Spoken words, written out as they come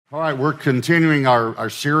All right, we're continuing our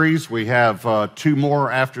series. We have two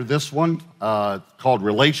more after this one called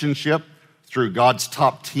Relationship through God's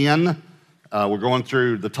Top 10. We're going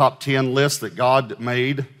through the top 10 list that God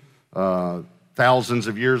made thousands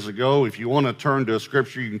of years ago. If you want to turn to a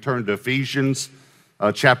scripture, you can turn to Ephesians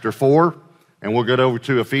chapter 4, and we'll get over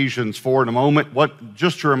to Ephesians 4 in a moment.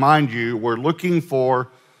 Just to remind you, we're looking for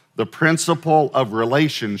the principle of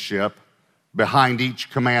relationship behind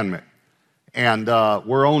each commandment. And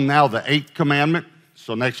we're on now the 8th commandment.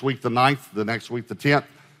 So next week the 9th, the next week the 10th.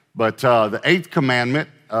 But the 8th commandment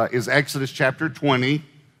is Exodus chapter 20,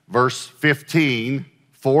 verse 15.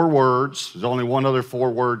 4 words. There's only one other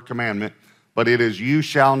 4-word commandment. But it is, you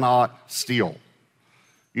shall not steal.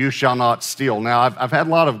 You shall not steal. Now, I've had a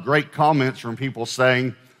lot of great comments from people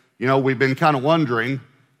saying, we've been kind of wondering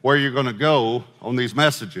where you're going to go on these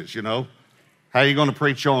messages, How are you going to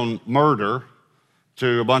preach on murder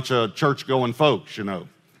to a bunch of church-going folks,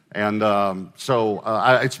 And so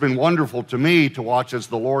it's been wonderful to me to watch as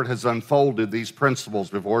the Lord has unfolded these principles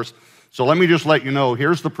before us. So let me just let you know,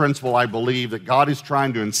 here's the principle I believe that God is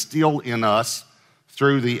trying to instill in us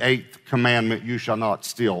through the 8th commandment, you shall not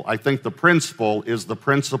steal. I think the principle is the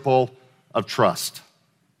principle of trust.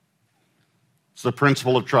 It's the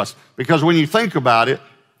principle of trust. Because when you think about it,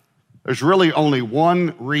 there's really only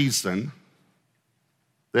one reason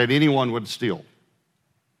that anyone would steal.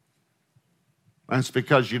 And it's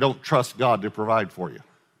because you don't trust God to provide for you.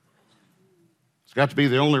 It's got to be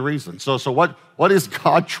the only reason. So what was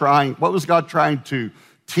God trying to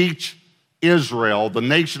teach Israel, the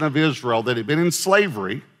nation of Israel that had been in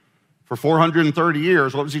slavery for 430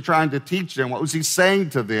 years? What was he trying to teach them? What was he saying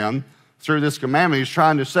to them through this commandment? He's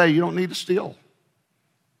trying to say, you don't need to steal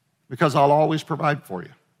because I'll always provide for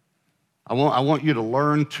you. I want you to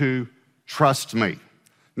learn to trust me.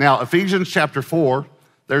 Now, Ephesians chapter 4,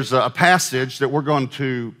 there's a passage that we're going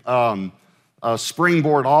to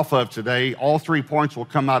springboard off of today. All 3 points will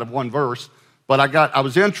come out of one verse. But I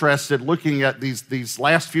was interested looking at these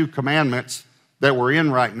last few commandments that we're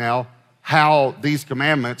in right now, how these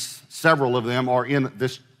commandments, several of them, are in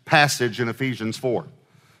this passage in Ephesians 4.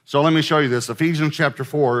 So let me show you this. Ephesians chapter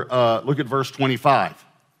 4, look at verse 25.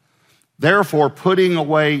 Therefore, putting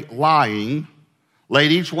away lying, let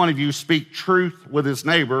each one of you speak truth with his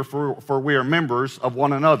neighbor, for we are members of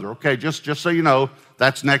one another. Okay, just so you know,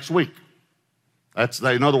 that's next week.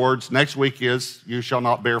 In other words, next week is you shall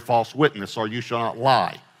not bear false witness, or you shall not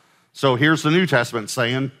lie. So here's the New Testament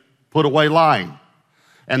saying, put away lying.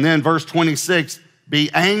 And then verse 26, be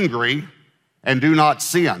angry and do not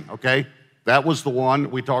sin, okay? That was the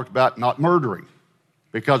one we talked about, not murdering.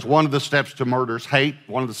 Because one of the steps to murder is hate.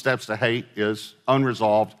 One of the steps to hate is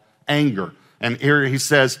unresolved anger. And here he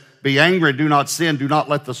says, be angry, do not sin, do not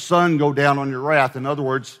let the sun go down on your wrath. In other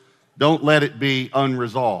words, don't let it be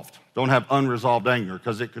unresolved. Don't have unresolved anger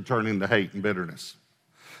because it could turn into hate and bitterness.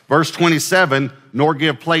 Verse 27, nor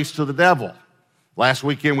give place to the devil. Last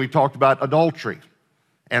weekend we talked about adultery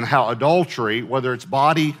and how adultery, whether it's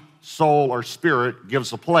body, soul, or spirit,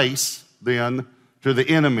 gives a place then to the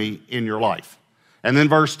enemy in your life. And then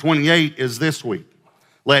verse 28 is this week.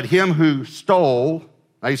 Let him who stole,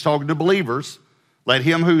 now he's talking to believers, let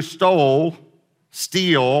him who stole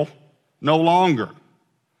steal no longer,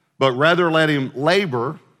 but rather let him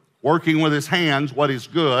labor, working with his hands what is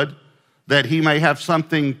good, that he may have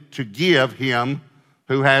something to give him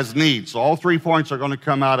who has need. So all 3 points are going to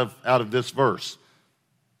come out of this verse.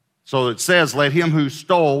 So it says, let him who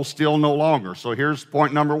stole steal no longer. So here's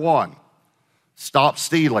point number 1. Stop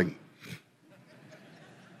stealing.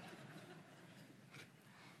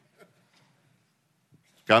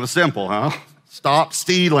 Kind of simple, huh? Stop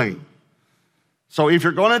stealing. So if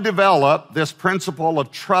you're going to develop this principle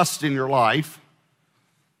of trust in your life,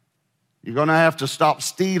 you're going to have to stop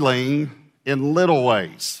stealing in little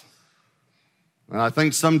ways. And I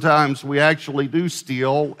think sometimes we actually do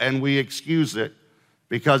steal and we excuse it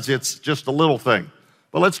because it's just a little thing.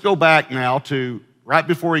 But let's go back now to right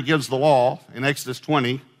before he gives the law in Exodus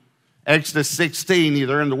 20, Exodus 16,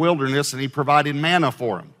 they're in the wilderness and he provided manna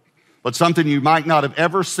for them. But something you might not have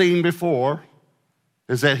ever seen before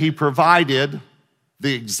is that he provided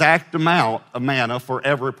the exact amount of manna for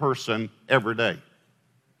every person every day.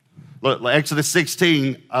 Look, Exodus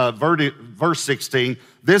 16, verse 16,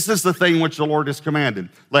 this is the thing which the Lord has commanded.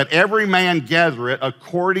 Let every man gather it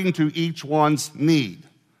according to each one's need.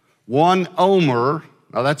 1 omer,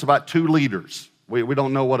 now that's about 2 liters. We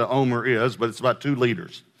don't know what an omer is, but it's about 2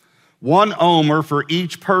 liters. 1 omer for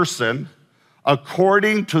each person,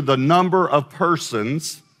 according to the number of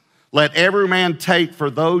persons, let every man take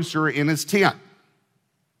for those who are in his tent.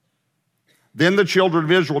 Then the children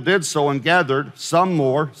of Israel did so and gathered, some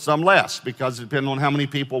more, some less, because it depended on how many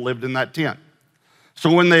people lived in that tent.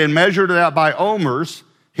 So when they had measured it out by omers,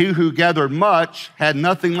 he who gathered much had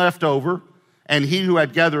nothing left over, and he who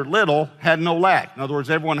had gathered little had no lack. In other words,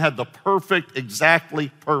 everyone had the perfect,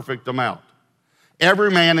 exactly perfect amount.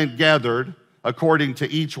 Every man had gathered according to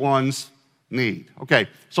each one's need. Okay,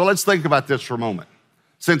 so let's think about this for a moment.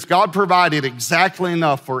 Since God provided exactly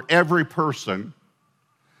enough for every person,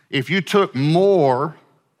 if you took more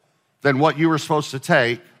than what you were supposed to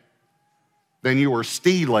take, then you were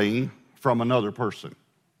stealing from another person. Do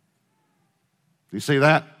you see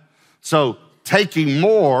that? So taking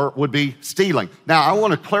more would be stealing. Now, I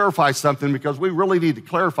want to clarify something because we really need to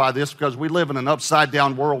clarify this because we live in an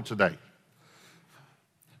upside-down world today.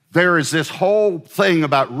 There is this whole thing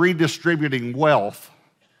about redistributing wealth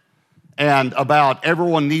and about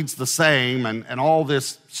everyone needs the same and all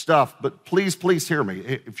this stuff. But please hear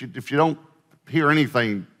me. If you don't hear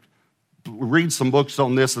anything, read some books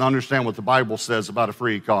on this and understand what the Bible says about a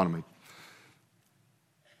free economy.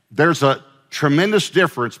 There's a tremendous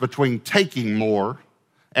difference between taking more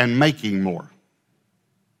and making more.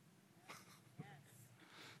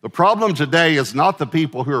 The problem today is not the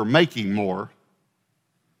people who are making more.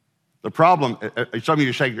 The problem, some of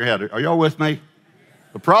you shake your head. Are y'all with me?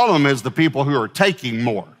 The problem is the people who are taking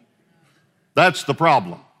more. That's the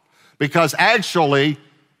problem. Because actually,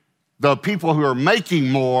 the people who are making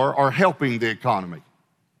more are helping the economy.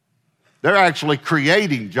 They're actually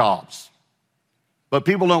creating jobs. But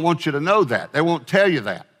people don't want you to know that. They won't tell you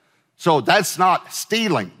that. So that's not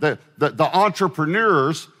stealing. The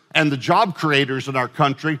entrepreneurs and the job creators in our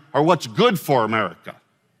country are what's good for America.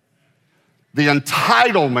 The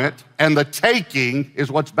entitlement and the taking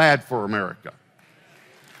is what's bad for America.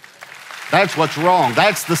 That's what's wrong.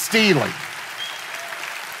 That's the stealing.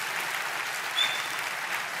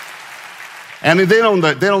 And then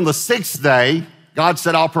on the sixth day, God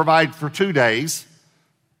said, I'll provide for 2 days.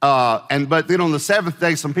 But then on the seventh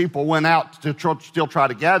day, some people went out to still try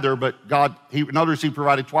to gather, but God, notice he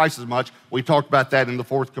provided twice as much. We talked about that in the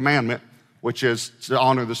fourth commandment, which is to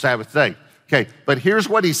honor the Sabbath day. Okay, but here's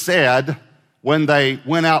what he said when they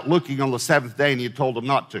went out looking on the seventh day and he had told them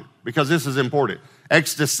not to, because this is important.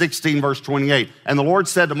 Exodus 16, verse 28. And the Lord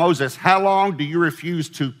said to Moses, how long do you refuse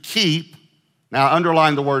to keep, now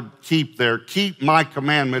underline the word keep there, keep my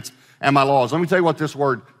commandments and my laws. Let me tell you what this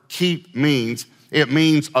word keep means. It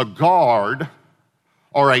means a guard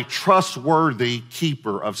or a trustworthy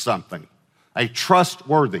keeper of something. A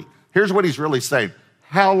trustworthy. Here's what he's really saying.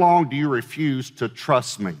 How long do you refuse to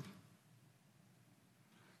trust me?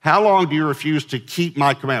 How long do you refuse to keep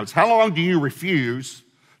my commandments? How long do you refuse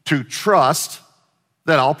to trust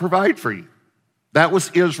that I'll provide for you? That was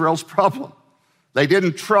Israel's problem. They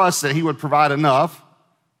didn't trust that he would provide enough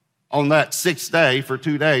on that sixth day for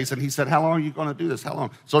 2 days. And he said, how long are you going to do this? How long?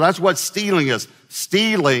 So that's what stealing is.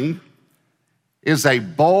 Stealing is a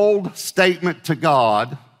bold statement to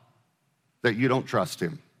God that you don't trust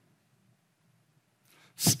him.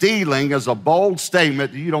 Stealing is a bold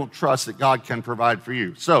statement that you don't trust that God can provide for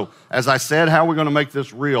you. So, as I said, how are we going to make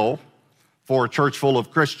this real for a church full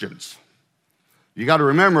of Christians? You got to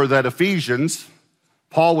remember that Ephesians,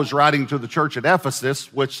 Paul was writing to the church at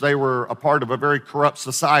Ephesus, which they were a part of a very corrupt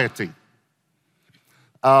society.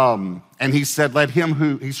 And he said,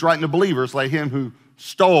 he's writing to believers, let him who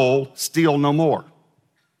stole steal no more.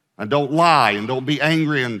 And don't lie and don't be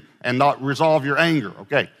angry and not resolve your anger.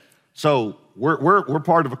 Okay, so we're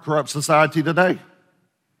part of a corrupt society today.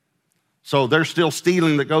 So there's still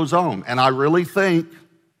stealing that goes on. And I really think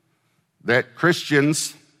that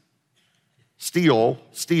Christians steal.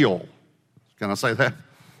 Can I say that?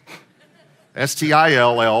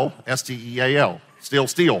 S-T-I-L-L, S-T-E-A-L,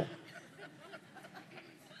 steal.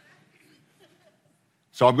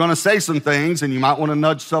 So I'm going to say some things, and you might want to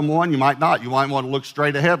nudge someone, you might not. You might want to look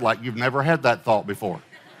straight ahead like you've never had that thought before.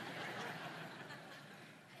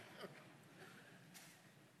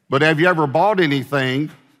 But have you ever bought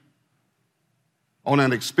anything on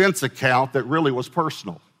an expense account that really was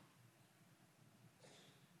personal?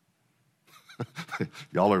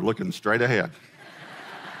 Y'all are looking straight ahead.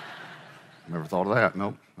 Never thought of that.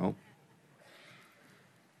 Nope.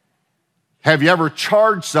 Have you ever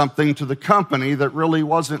charged something to the company that really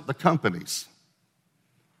wasn't the company's?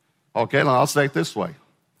 Okay, now I'll say it this way.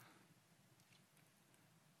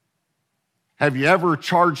 Have you ever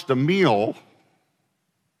charged a meal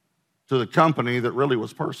to the company that really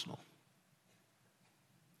was personal?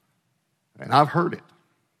 And I've heard it.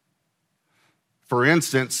 For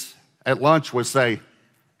instance, at lunch we'll say,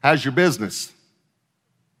 how's your business?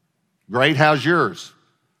 Great, how's yours?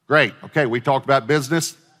 Great. Okay, we talked about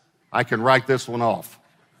business. I can write this one off.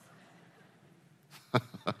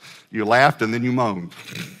 You laughed and then you moaned.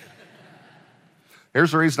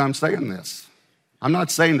 Here's the reason I'm saying this. I'm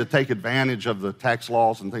not saying to take advantage of the tax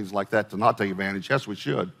laws and things like that, to not take advantage. Yes, we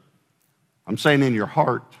should. I'm saying in your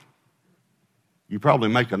heart, you probably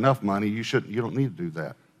make enough money, you don't need to do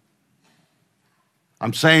that.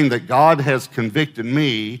 I'm saying that God has convicted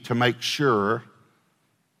me to make sure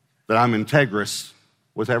that I'm integrous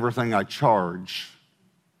with everything I charge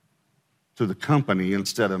to the company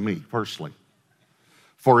instead of me personally.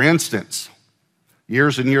 For instance,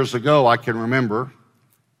 years and years ago, I can remember,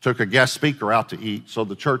 took a guest speaker out to eat, so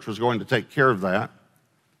the church was going to take care of that.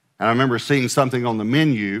 And I remember seeing something on the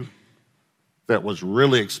menu that was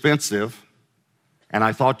really expensive, and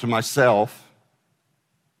I thought to myself,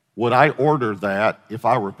 would I order that if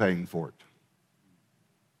I were paying for it?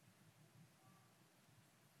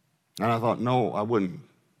 And I thought, no, I wouldn't.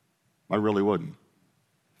 I really wouldn't.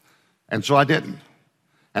 And so I didn't.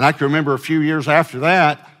 And I can remember a few years after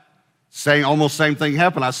that, saying almost the same thing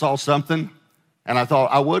happened. I saw something, and I thought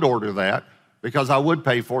I would order that because I would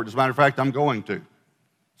pay for it. As a matter of fact, I'm going to.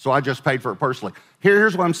 So I just paid for it personally.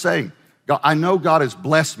 Here's what I'm saying. God, I know God has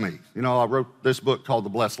blessed me. You know, I wrote this book called The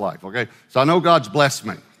Blessed Life, okay? So I know God's blessed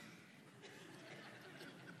me.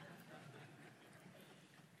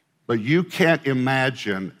 But you can't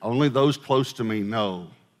imagine, only those close to me know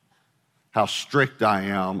how strict I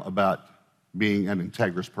am about being an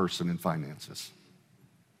integrous person in finances.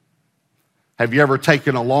 Have you ever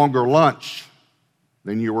taken a longer lunch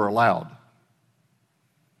than you were allowed?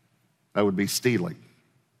 That would be stealing.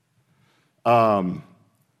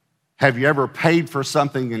 Have you ever paid for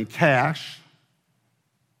something in cash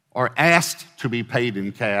or asked to be paid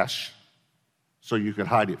in cash so you could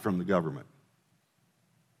hide it from the government?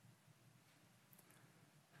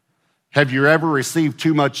 Have you ever received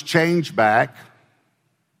too much change back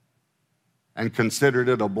and considered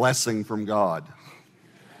it a blessing from God?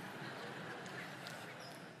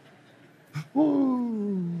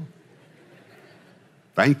 Woo.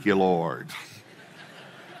 Thank you, Lord.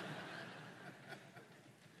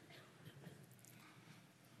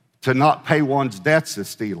 To not pay one's debts is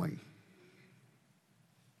stealing.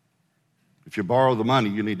 If you borrow the money,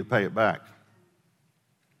 you need to pay it back.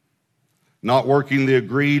 Not working the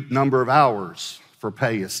agreed number of hours for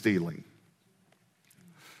pay is stealing.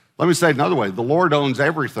 Let me say it another way. The Lord owns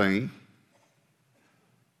everything,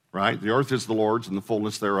 right? The earth is the Lord's and the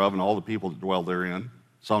fullness thereof and all the people that dwell therein.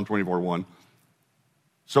 Psalm 24:1.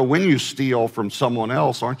 So when you steal from someone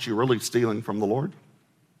else, aren't you really stealing from the Lord?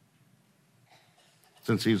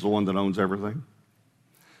 Since he's the one that owns everything.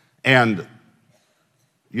 And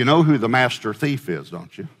you know who the master thief is,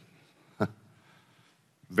 don't you?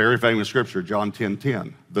 Very famous scripture, John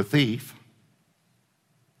 10:10. The thief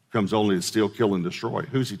comes only to steal, kill, and destroy.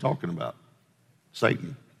 Who's he talking about?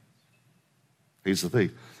 Satan. He's the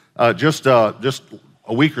thief. Just a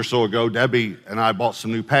week or so ago, Debbie and I bought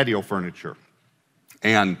some new patio furniture.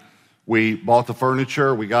 And we bought the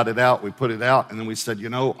furniture, we got it out, we put it out, and then we said,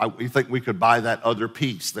 we think we could buy that other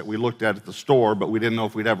piece that we looked at the store, but we didn't know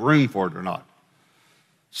if we'd have room for it or not.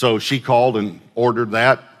 So she called and ordered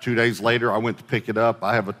that. 2 days later, I went to pick it up.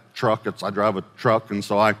 I have a truck. I drive a truck, and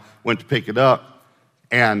so I went to pick it up.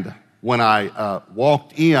 And when I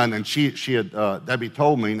walked in, and Debbie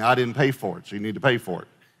told me, I didn't pay for it, so you need to pay for it.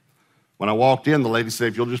 When I walked in, the lady said,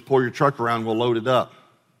 if you'll just pull your truck around, we'll load it up.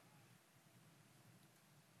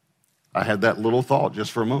 I had that little thought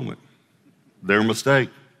just for a moment. Their mistake.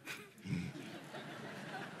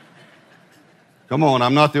 Come on,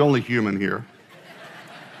 I'm not the only human here.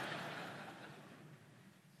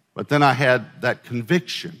 But then I had that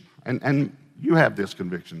conviction, and you have this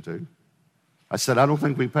conviction too. I said, I don't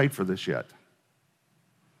think we paid for this yet.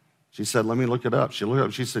 She said, let me look it up. She looked it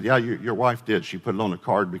up. She said, yeah, your wife did. She put it on a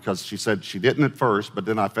card because she said she didn't at first, but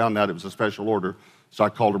then I found out it was a special order. So I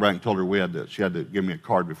called her back and told her she had to give me a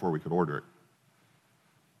card before we could order it.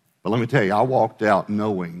 But let me tell you, I walked out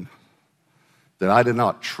knowing that I did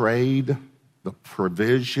not trade the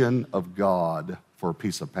provision of God for a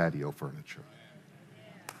piece of patio furniture.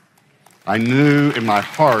 I knew in my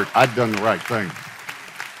heart I'd done the right thing.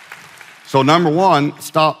 So number one,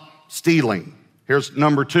 stop stealing. Here's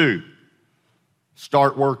number two,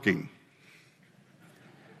 start working.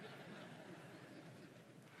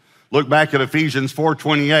 Look back at Ephesians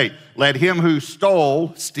 4:28. Let him who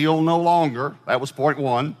stole steal no longer. That was point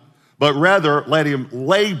one. But rather let him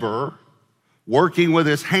labor, working with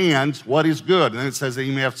his hands what is good. And then it says that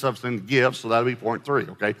he may have something to give, so that'll be point three,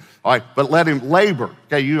 okay? All right, but let him labor.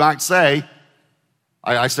 Okay, you might say,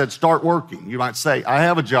 I said start working. You might say, I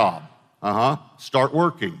have a job. Start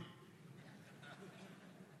working.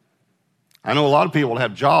 I know a lot of people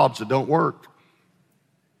have jobs that don't work.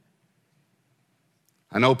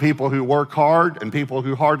 I know people who work hard and people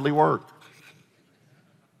who hardly work.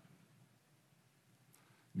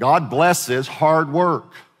 God blesses hard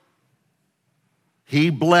work. He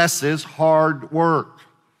blesses hard work.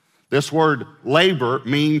 This word labor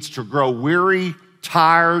means to grow weary,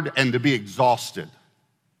 tired, and to be exhausted.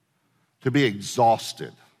 To be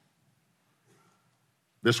exhausted.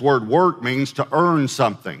 This word work means to earn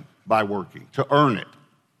something by working, to earn it.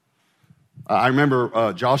 I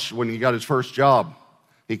remember Josh, when he got his first job,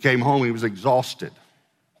 he came home, he was exhausted.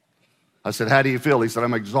 I said, how do you feel? He said,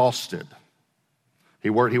 I'm exhausted. He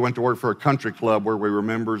went to work for a country club where we were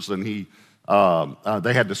members, and they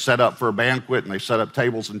had to set up for a banquet, and they set up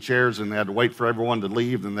tables and chairs, and they had to wait for everyone to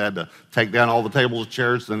leave, and they had to take down all the tables and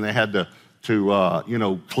chairs, and they had to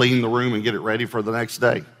clean the room and get it ready for the next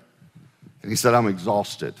day. And he said, I'm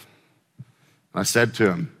exhausted. And I said to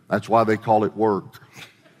him, that's why they call it work.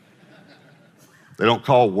 They don't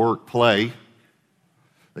call work play.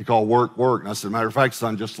 They call work work. And I said, matter of fact,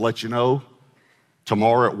 son, just to let you know,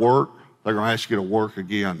 tomorrow at work, they're going to ask you to work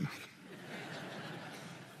again.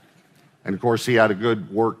 And of course, he had a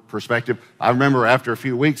good work perspective. I remember after a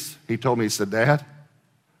few weeks, he told me, he said, Dad,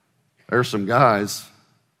 there's some guys,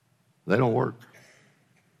 they don't work.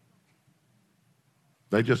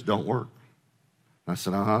 They just don't work. I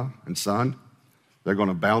said, and son, they're going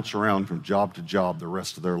to bounce around from job to job the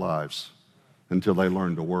rest of their lives until they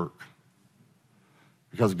learn to work.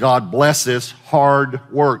 Because God blesses hard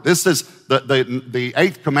work. This is the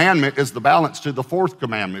eighth commandment is the balance to the fourth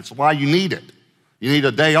commandment. It's why you need it. You need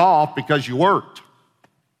a day off because you worked.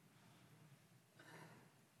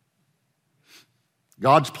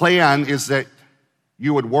 God's plan is that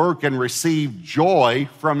you would work and receive joy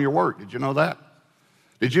from your work. Did you know that?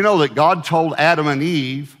 Did you know that God told Adam and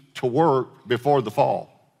Eve to work before the fall?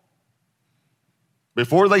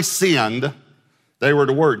 Before they sinned, they were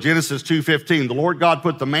to work. Genesis 2:15, the Lord God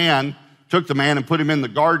took the man and put him in the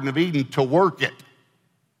Garden of Eden to work it.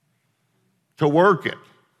 To work it.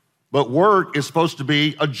 But work is supposed to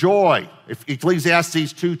be a joy. If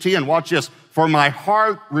Ecclesiastes 2:10, watch this. For my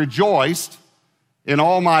heart rejoiced in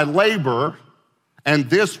all my labor, and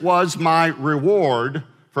this was my reward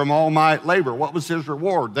from all my labor. What was his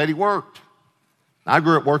reward? That he worked. I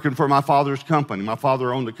grew up working for my father's company. My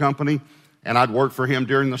father owned a company, and I'd work for him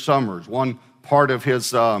during the summers. One part of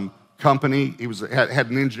his company, he had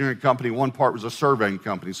an engineering company. One part was a surveying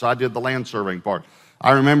company, so I did the land surveying part.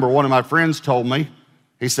 I remember one of my friends told me,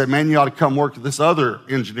 he said, man, you ought to come work at this other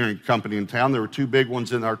engineering company in town. There were two big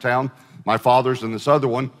ones in our town, my father's and this other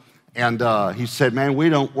one. And he said, man, we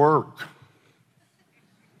don't work.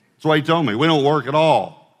 That's what he told me. We don't work at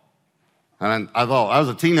all. And I thought, I was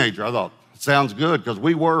a teenager. I thought, sounds good because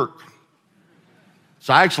we work.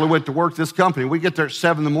 So I actually went to work this company. We get there at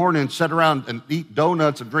 7 in the morning and sit around and eat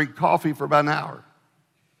donuts and drink coffee for about an hour.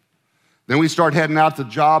 Then we start heading out to the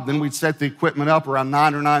job. Then we'd set the equipment up around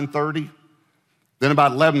 9 or 9:30. Then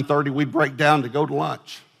about 11:30, we'd break down to go to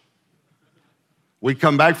lunch. We'd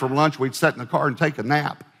come back from lunch. We'd sit in the car and take a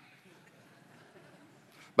nap.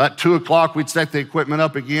 About 2 o'clock, we'd set the equipment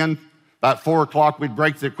up again. About 4 o'clock, we'd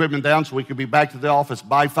break the equipment down so we could be back to the office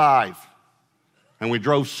by 5. And we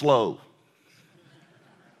drove slow.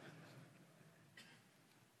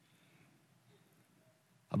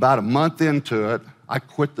 About a month into it, I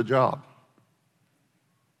quit the job.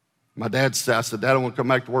 My dad said, I said, Dad, I want to come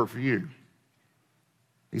back to work for you.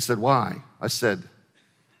 He said, why? I said,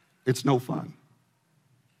 it's no fun.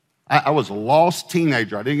 I was a lost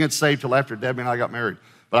teenager. I didn't get saved till after Debbie and I got married.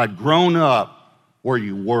 But I'd grown up where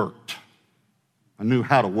you worked. I knew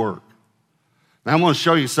how to work. Now I'm going to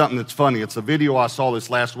show you something that's funny. It's a video I saw this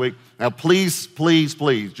last week. Now please, please,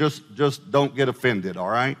 please, just don't get offended, all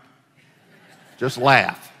right? Just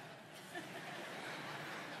laugh.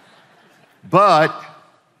 But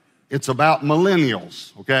it's about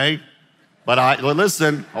millennials, okay? But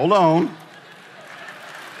listen, hold on.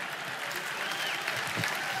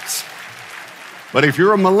 But if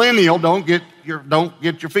you're a millennial, don't get your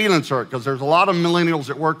feelings hurt, because there's a lot of millennials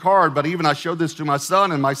that work hard. But even I showed this to my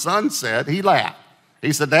son, and my son said, he laughed.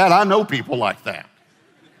 He said, Dad, I know people like that.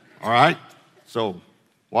 All right? So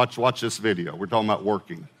watch this video. We're talking about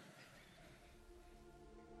working.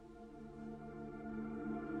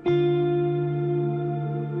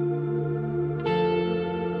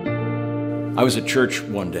 I was at church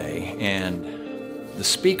one day, and the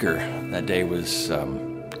speaker that day was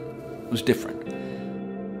different.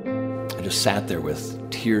 I just sat there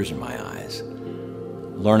with tears in my eyes,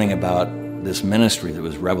 learning about this ministry that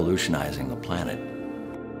was revolutionizing the planet.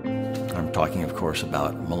 I'm talking, of course,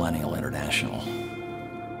 about Millennial International.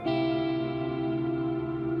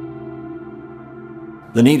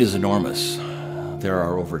 The need is enormous. There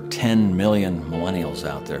are over 10 million millennials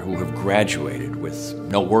out there who have graduated with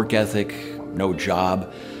no work ethic, no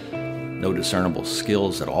job, no discernible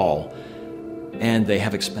skills at all, and they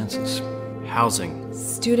have expenses. Housing,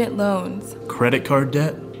 student loans, credit card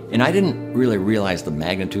debt. And I didn't really realize the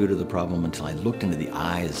magnitude of the problem until I looked into the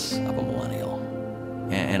eyes of a millennial.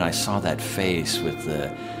 And I saw that face with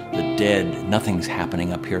the dead, nothing's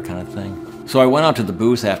happening up here kind of thing. So I went out to the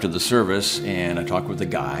booth after the service and I talked with the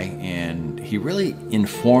guy, and he really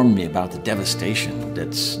informed me about the devastation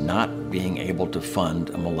that's not being able to fund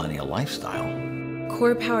a millennial lifestyle.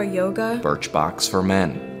 Core Power Yoga, Birchbox for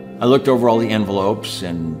Men. I looked over all the envelopes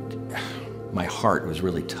and my heart was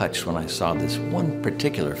really touched when I saw this one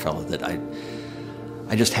particular fellow that I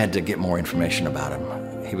just had to get more information about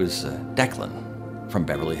him. He was Declan from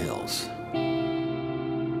Beverly Hills.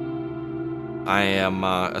 I am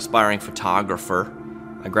an aspiring photographer.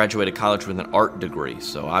 I graduated college with an art degree,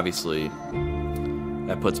 so obviously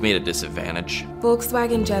that puts me at a disadvantage.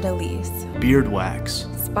 Volkswagen Jetta lease, Beard wax.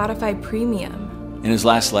 Spotify Premium. In his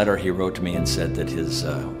last letter, he wrote to me and said that his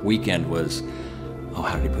weekend was,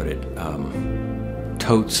 how did he put it?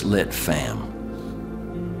 Totes lit fam.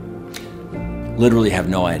 Literally have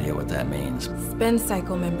no idea what that means. Spin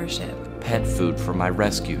Cycle membership. Pet food for my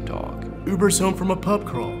rescue dog. Uber's home from a pub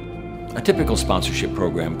crawl. A typical sponsorship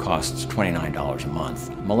program costs $29 a month.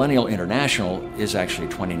 Millennial International is actually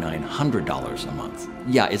 $2,900 a month.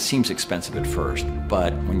 Yeah, it seems expensive at first,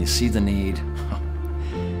 but when you see the need,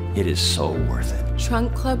 it is so worth it.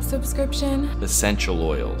 Trunk Club subscription. Essential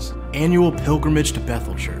oils. Annual pilgrimage to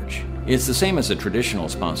Bethel Church. It's the same as a traditional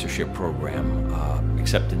sponsorship program,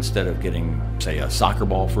 except instead of getting, say, a soccer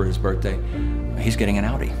ball for his birthday, he's getting an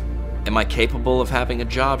Audi. Am I capable of having a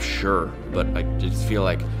job? Sure, but I just feel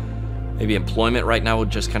like maybe employment right now would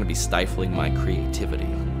just kind of be stifling my creativity.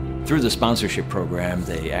 Through the sponsorship program,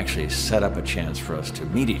 they actually set up a chance for us to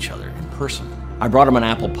meet each other in person. I brought him an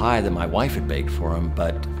apple pie that my wife had baked for him,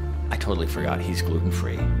 but I totally forgot he's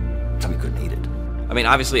gluten-free, so he couldn't eat it. I mean,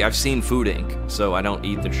 obviously, I've seen Food Inc., so I don't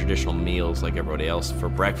eat the traditional meals like everybody else. For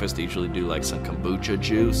breakfast, I usually do like some kombucha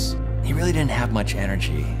juice. He really didn't have much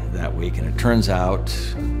energy that week, and it turns out,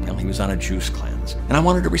 he was on a juice cleanse. And I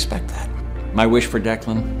wanted to respect that. My wish for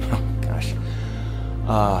Declan,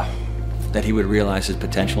 that he would realize his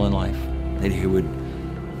potential in life, that he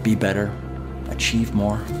would be better, achieve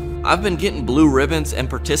more. I've been getting blue ribbons and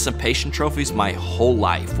participation trophies my whole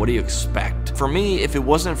life. What do you expect? For me, if it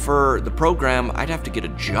wasn't for the program, I'd have to get a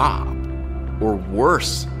job. Or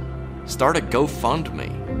worse, start a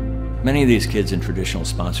GoFundMe. Many of these kids in traditional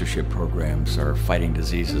sponsorship programs are fighting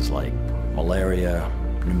diseases like malaria,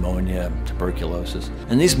 pneumonia, tuberculosis.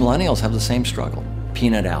 And these millennials have the same struggle.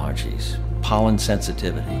 Peanut allergies, pollen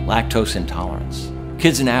sensitivity, lactose intolerance.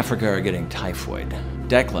 Kids in Africa are getting typhoid.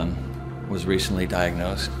 Declan was recently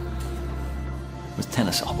diagnosed with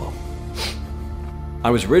tennis elbow. I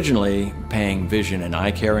was originally paying vision and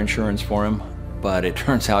eye care insurance for him, but it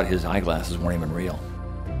turns out his eyeglasses weren't even real.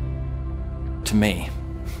 To me,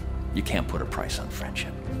 you can't put a price on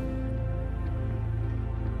friendship.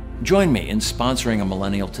 Join me in sponsoring a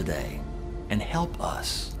millennial today and help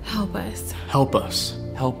us. Help us. Help us.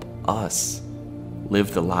 Help us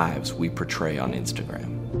live the lives we portray on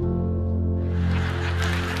Instagram.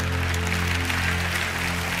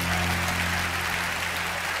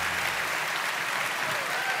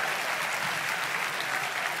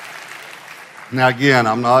 Now, again,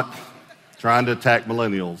 I'm not trying to attack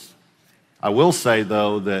millennials. I will say,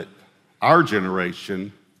 though, that our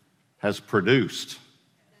generation has produced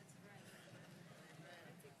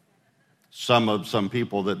some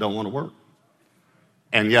people that don't want to work.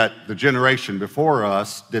 And yet, the generation before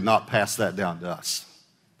us did not pass that down to us.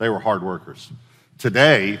 They were hard workers.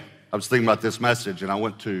 Today, I was thinking about this message, and I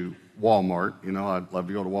went to Walmart. I love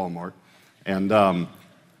to go to Walmart. And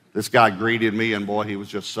this guy greeted me, and boy, he was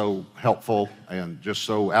just so helpful and just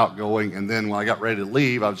so outgoing. And then when I got ready to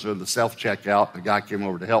leave, I was doing the self-checkout, and the guy came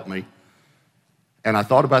over to help me. And I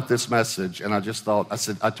thought about this message, and I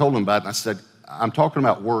told him about it, and I said, I'm talking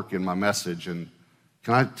about work in my message, and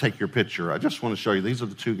can I take your picture? I just want to show you. These are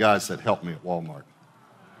the two guys that helped me at Walmart.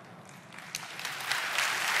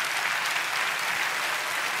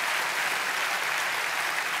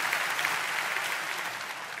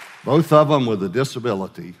 Both of them with a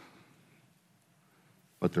disability,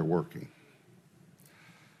 but they're working.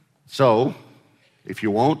 So, if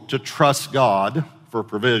you want to trust God for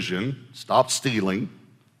provision, stop stealing,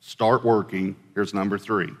 start working. Here's number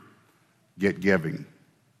 3, get giving.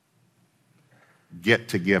 Get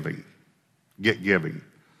to giving. Get giving.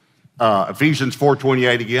 Ephesians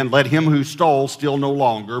 4:28 again, let him who stole steal no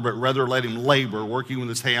longer, but rather let him labor, working with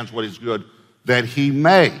his hands what is good, that he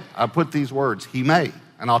may, I put these words, he may,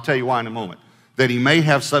 and I'll tell you why in a moment, that he may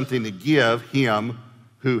have something to give him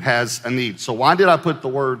who has a need. So why did I put the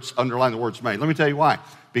words, underline the words may? Let me tell you why.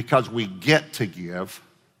 Because we get to give,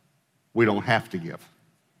 we don't have to give.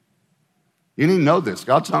 You need to know this.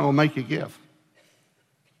 God's not going to make you give.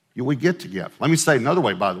 We get to give. Let me say another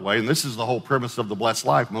way, by the way, and this is the whole premise of the blessed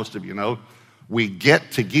life, most of you know. We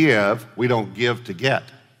get to give, we don't give to get.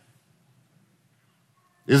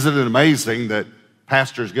 Isn't it amazing that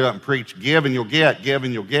pastors get up and preach, give and you'll get,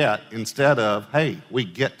 instead of, hey, we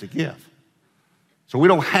get to give. So we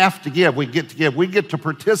don't have to give, we get to give. We get to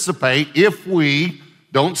participate if we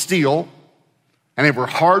don't steal, and if we're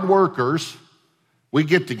hard workers, we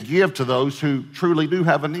get to give to those who truly do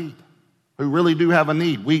have a need. Who really do have a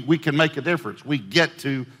need. We can make a difference. We get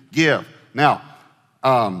to give. Now,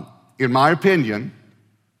 in my opinion,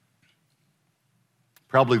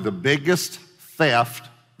 probably the biggest theft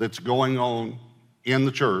that's going on in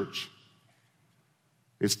the church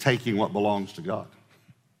is taking what belongs to God.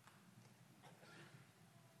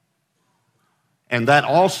 And that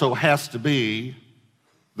also has to be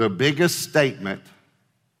the biggest statement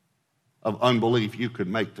of unbelief you could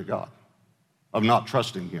make to God, of not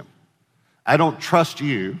trusting Him. I don't trust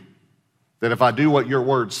you that if I do what your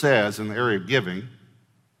word says in the area of giving,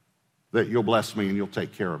 that you'll bless me and you'll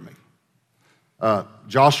take care of me.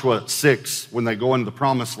 Joshua 6, when they go into the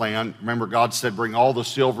promised land, remember God said, bring all the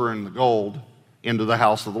silver and the gold into the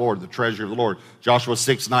house of the Lord, the treasure of the Lord. Joshua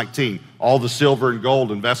 6:19, all the silver and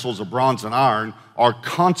gold and vessels of bronze and iron are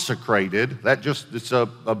consecrated. It's a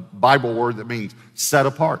Bible word that means set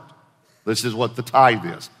apart. This is what the tithe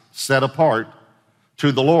is, set apart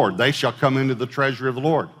to the Lord. They shall come into the treasury of the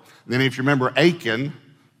Lord. And then if you remember, Achan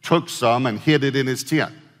took some and hid it in his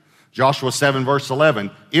tent. Joshua 7 verse 11,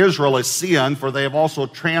 Israel has sinned, for they have also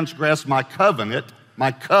transgressed my covenant,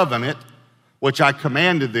 which I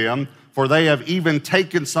commanded them, for they have even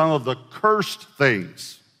taken some of the cursed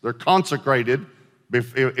things. They're consecrated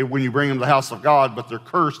when you bring them to the house of God, but they're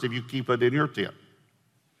cursed if you keep it in your tent.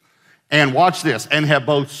 And watch this, and have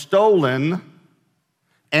both stolen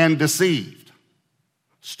and deceived.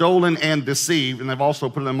 Stolen and deceived, and they've also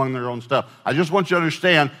put it among their own stuff. I just want you to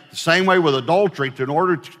understand, the same way with adultery, in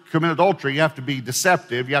order to commit adultery, you have to be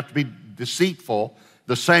deceptive, you have to be deceitful.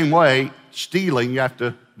 The same way, stealing, you have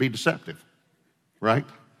to be deceptive, right?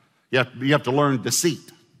 You have to learn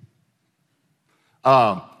deceit.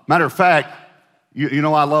 Matter of fact, you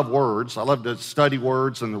know I love words. I love to study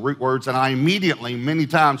words and the root words, and I immediately, many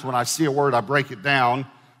times when I see a word, I break it down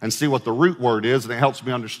and see what the root word is, and it helps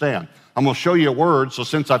me understand. I'm going to show you a word, so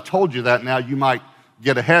since I've told you that now, you might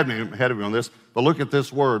get ahead of me on this, but look at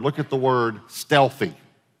this word. Look at the word stealthy.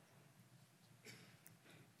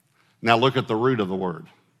 Now look at the root of the word,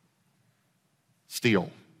 steal.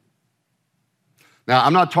 Now,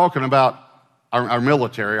 I'm not talking about our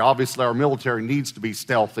military. Obviously, our military needs to be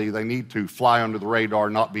stealthy. They need to fly under the radar,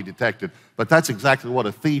 not be detected, but that's exactly what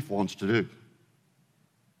a thief wants to do.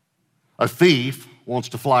 A thief wants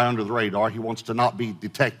to fly under the radar. He wants to not be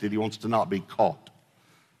detected. He wants to not be caught.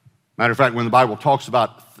 Matter of fact, when the Bible talks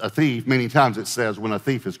about a thief, many times it says when a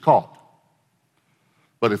thief is caught.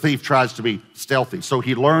 But a thief tries to be stealthy. So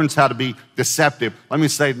he learns how to be deceptive. Let me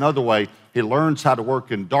say it another way. He learns how to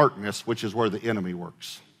work in darkness, which is where the enemy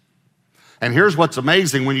works. And here's what's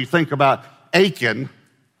amazing when you think about Achan.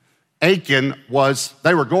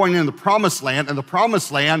 They were going in the promised land, and the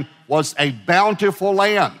promised land was a bountiful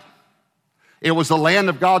land. It was a land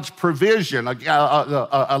of God's provision,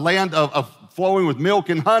 a land of flowing with milk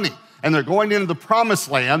and honey. And they're going into the promised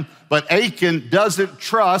land, but Achan doesn't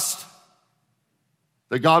trust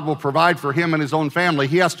that God will provide for him and his own family.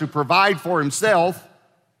 He has to provide for himself.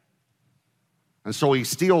 And so he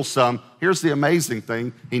steals some. Here's the amazing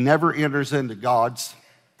thing. He never enters into God's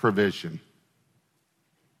provision.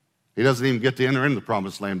 He doesn't even get to enter into the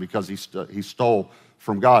promised land because he stole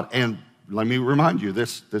from God. And let me remind you,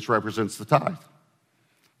 this represents the tithe.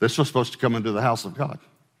 This was supposed to come into the house of God.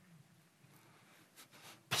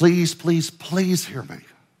 Please, please, please hear me.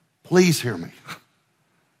 Please hear me.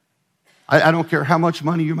 I don't care how much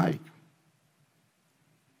money you make.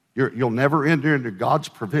 You'll never enter into God's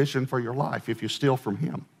provision for your life if you steal from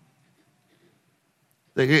Him.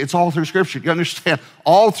 It's all through Scripture. You understand?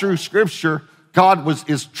 All through Scripture, God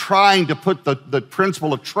is trying to put the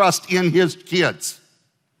principle of trust in His kids.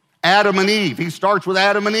 Adam and Eve. He starts with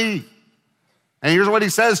Adam and Eve. And here's what He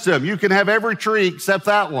says to them. You can have every tree except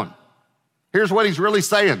that one. Here's what He's really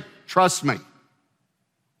saying. Trust me.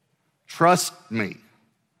 Trust me.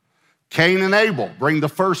 Cain and Abel bring the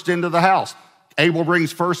first into the house. Abel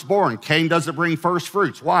brings firstborn. Cain doesn't bring first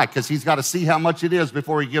fruits. Why? Because he's got to see how much it is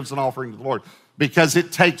before he gives an offering to the Lord. Because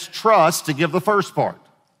it takes trust to give the first part.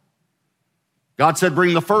 God said,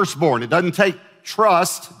 bring the firstborn. It doesn't take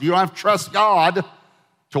trust. You don't have to trust God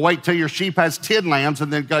to wait till your sheep has 10 lambs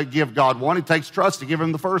and then go give God one. It takes trust to give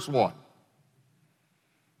him the first one.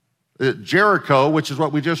 Jericho, which is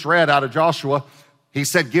what we just read out of Joshua, he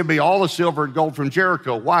said, give me all the silver and gold from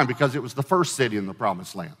Jericho. Why? Because it was the first city in the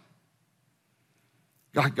promised land.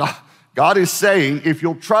 God is saying, if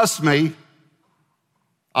you'll trust me,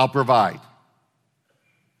 I'll provide.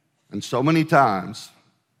 And so many times,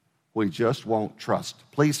 we just won't trust.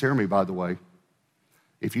 Please hear me, by the way.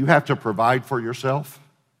 If you have to provide for yourself,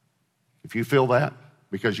 if you feel that,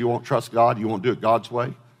 because you won't trust God, you won't do it God's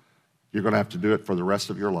way, you're going to have to do it for the rest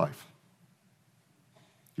of your life.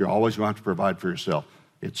 You're always going to have to provide for yourself.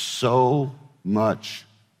 It's so much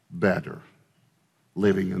better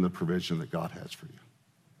living in the provision that God has for you.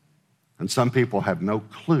 And some people have no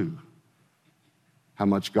clue how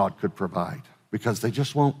much God could provide because they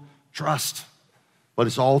just won't trust. But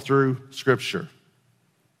it's all through Scripture.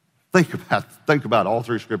 Think about all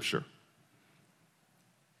through Scripture.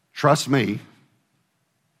 Trust me,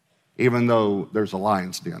 even though there's a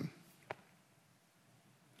lion's den.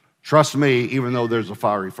 Trust me, even though there's a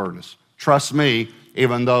fiery furnace. Trust me,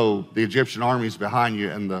 even though the Egyptian army is behind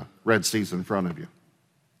you and the Red Sea's in front of you.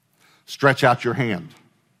 Stretch out your hand.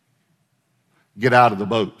 Get out of the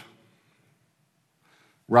boat.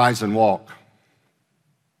 Rise and walk.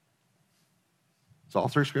 It's all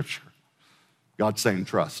through Scripture. God's saying,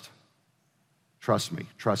 trust. Trust me,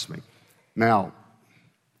 trust me. Now,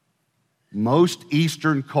 most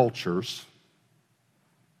Eastern cultures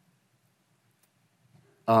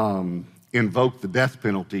invoke the death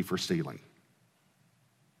penalty for stealing.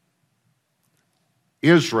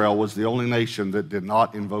 Israel was the only nation that did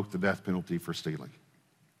not invoke the death penalty for stealing.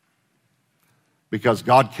 Because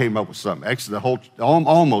God came up with something.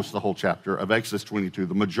 Almost the whole chapter of Exodus 22.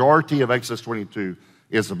 The majority of Exodus 22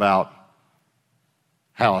 is about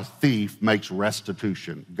how a thief makes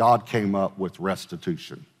restitution. God came up with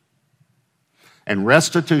restitution. And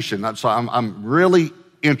restitution, so I'm really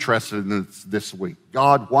interested in this week.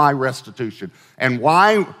 God, why restitution? And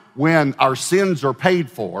why, when our sins are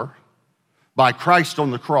paid for by Christ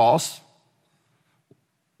on the cross,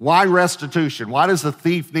 why restitution? Why does the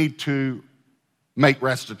thief need to make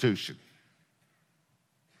restitution?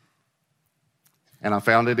 And I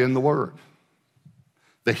found it in the Word.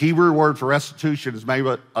 The Hebrew word for restitution is made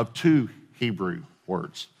up of two Hebrew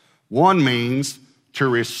words. One means to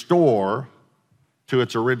restore to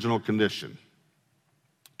its original condition.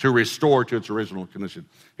 To restore to its original condition.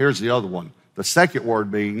 Here's the other one. The second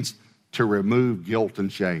word means to remove guilt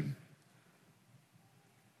and shame.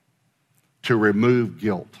 To remove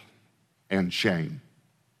guilt and shame.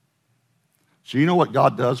 So you know what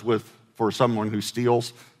God does for someone who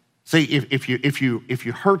steals? See, if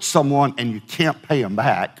you hurt someone and you can't pay them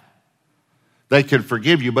back, they can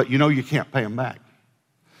forgive you, but you know you can't pay them back.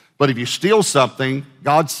 But if you steal something,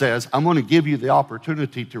 God says, I'm going to give you the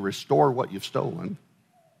opportunity to restore what you've stolen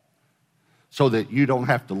so that you don't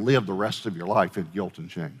have to live the rest of your life in guilt and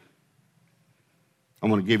shame. I'm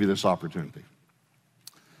going to give you this opportunity.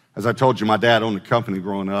 As I told you, my dad owned a company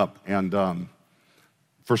growing up, and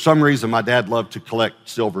for some reason, my dad loved to collect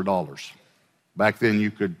silver dollars. Back then,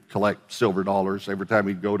 you could collect silver dollars. Every time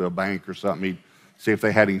he'd go to a bank or something, he'd see if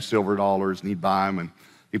they had any silver dollars, and he'd buy them, and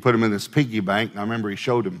he put them in this piggy bank. And I remember he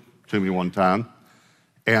showed them to me one time.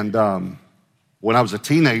 And when I was a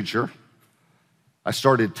teenager, I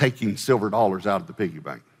started taking silver dollars out of the piggy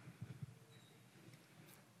bank.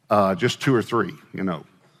 Just 2 or 3,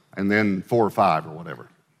 and then 4 or 5 or whatever.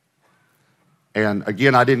 And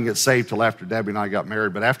again, I didn't get saved till after Debbie and I got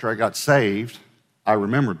married, but after I got saved, I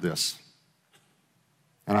remembered this.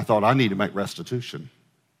 And I thought, I need to make restitution.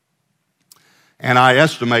 And I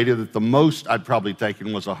estimated that the most I'd probably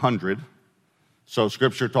taken was 100. So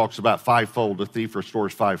Scripture talks about fivefold. The thief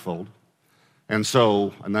restores fivefold. And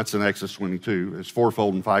that's in Exodus 22. It's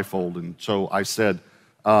fourfold and fivefold. And so I said,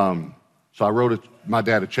 so I wrote my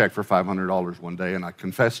dad a check for $500 one day, and I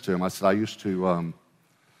confessed to him. I said, I used to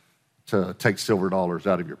take silver dollars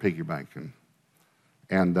out of your piggy bank.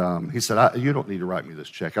 And he said, you don't need to write me this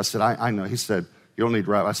check. I said, I know. He said, you don't need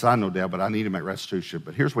to write. I said, I know, Dad, but I need to make restitution.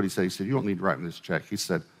 But here's what he said. He said, you don't need to write me this check. He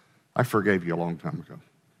said, I forgave you a long time ago.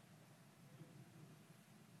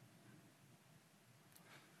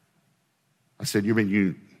 I said, you mean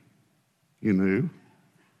you knew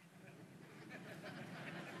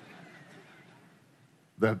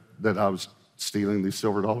that I was stealing these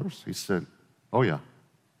silver dollars? He said, oh, yeah.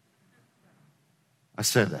 I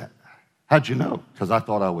said, how'd you know? Because I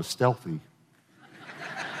thought I was stealthy.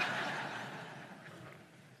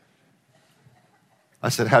 I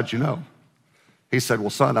said, how'd you know? He said, well,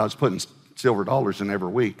 son, I was putting silver dollars in every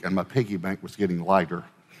week, and my piggy bank was getting lighter.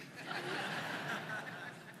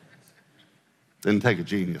 Didn't take a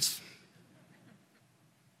genius.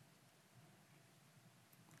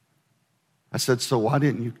 I said, so why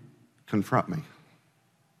didn't you confront me?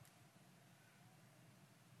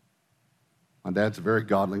 My dad's a very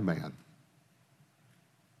godly man.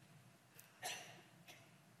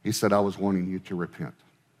 He said, I was wanting you to repent.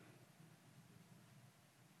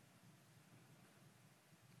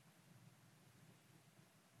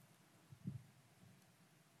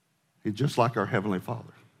 He's just like our Heavenly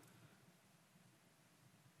Father.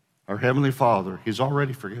 Our Heavenly Father, He's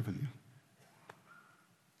already forgiven you.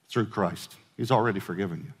 Through Christ. He's already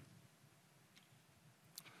forgiven you.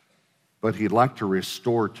 But He'd like to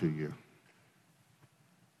restore to you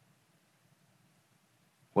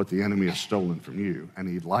what the enemy has stolen from you, and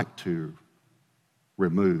He'd like to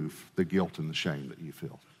remove the guilt and the shame that you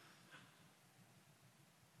feel.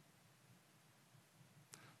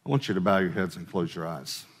 I want you to bow your heads and close your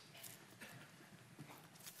eyes.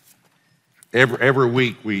 Every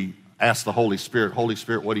week we ask the Holy Spirit, Holy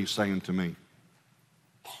Spirit, what are you saying to me?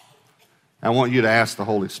 I want you to ask the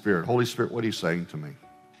Holy Spirit, Holy Spirit, what are you saying to me?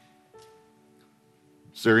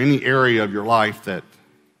 Is there any area of your life that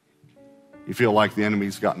you feel like the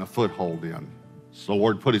enemy's gotten a foothold in? So the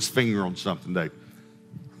Lord put His finger on something today.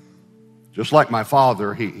 Just like my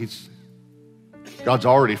father, God's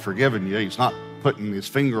already forgiven you. He's not putting His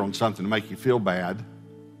finger on something to make you feel bad.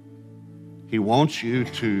 He wants you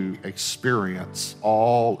to experience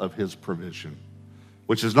all of His provision,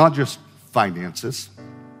 which is not just finances.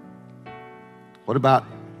 What about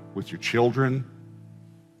with your children,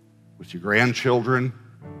 with your grandchildren,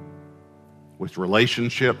 with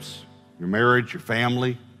relationships, your marriage, your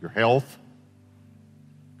family, your health?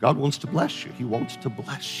 God wants to bless you. He wants to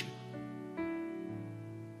bless you.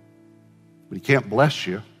 But He can't bless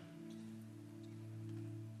you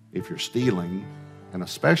if you're stealing, and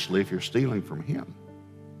especially if you're stealing from Him.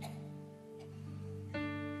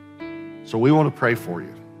 So we want to pray for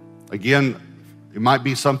you. Again, it might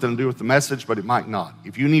be something to do with the message, but it might not.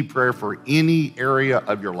 If you need prayer for any area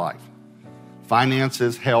of your life,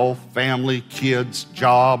 finances, health, family, kids,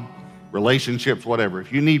 job, relationships, whatever.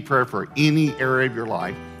 If you need prayer for any area of your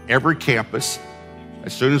life, every campus,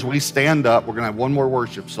 as soon as we stand up, we're going to have one more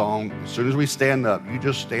worship song. As soon as we stand up, you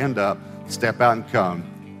just stand up, step out and come.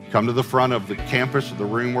 Come to the front of the campus or the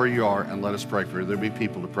room where you are and let us pray for you. There'll be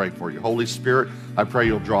people to pray for you. Holy Spirit, I pray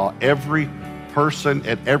you'll draw every person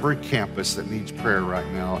at every campus that needs prayer right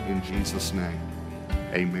now in Jesus' name.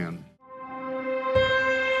 Amen.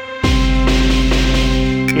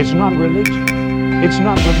 It's not religion. It's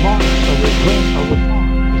not remorse or regret or report.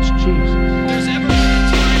 It's Jesus.